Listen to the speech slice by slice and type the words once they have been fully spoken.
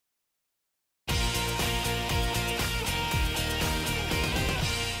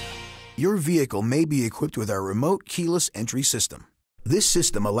Your vehicle may be equipped with our remote keyless entry system. This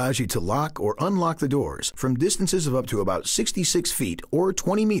system allows you to lock or unlock the doors from distances of up to about 66 feet or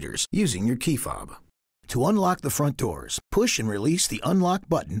 20 meters using your key fob. To unlock the front doors, push and release the unlock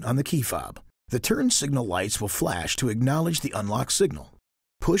button on the key fob. The turn signal lights will flash to acknowledge the unlock signal.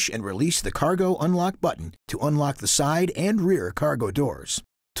 Push and release the cargo unlock button to unlock the side and rear cargo doors.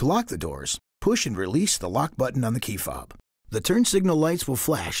 To lock the doors, push and release the lock button on the key fob. The turn signal lights will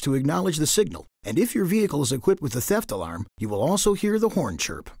flash to acknowledge the signal, and if your vehicle is equipped with the theft alarm, you will also hear the horn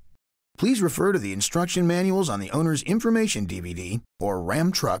chirp. Please refer to the instruction manuals on the Owner's Information DVD or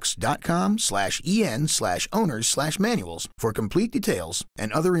ramtrucks.com/en/owners/manuals for complete details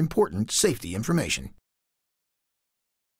and other important safety information.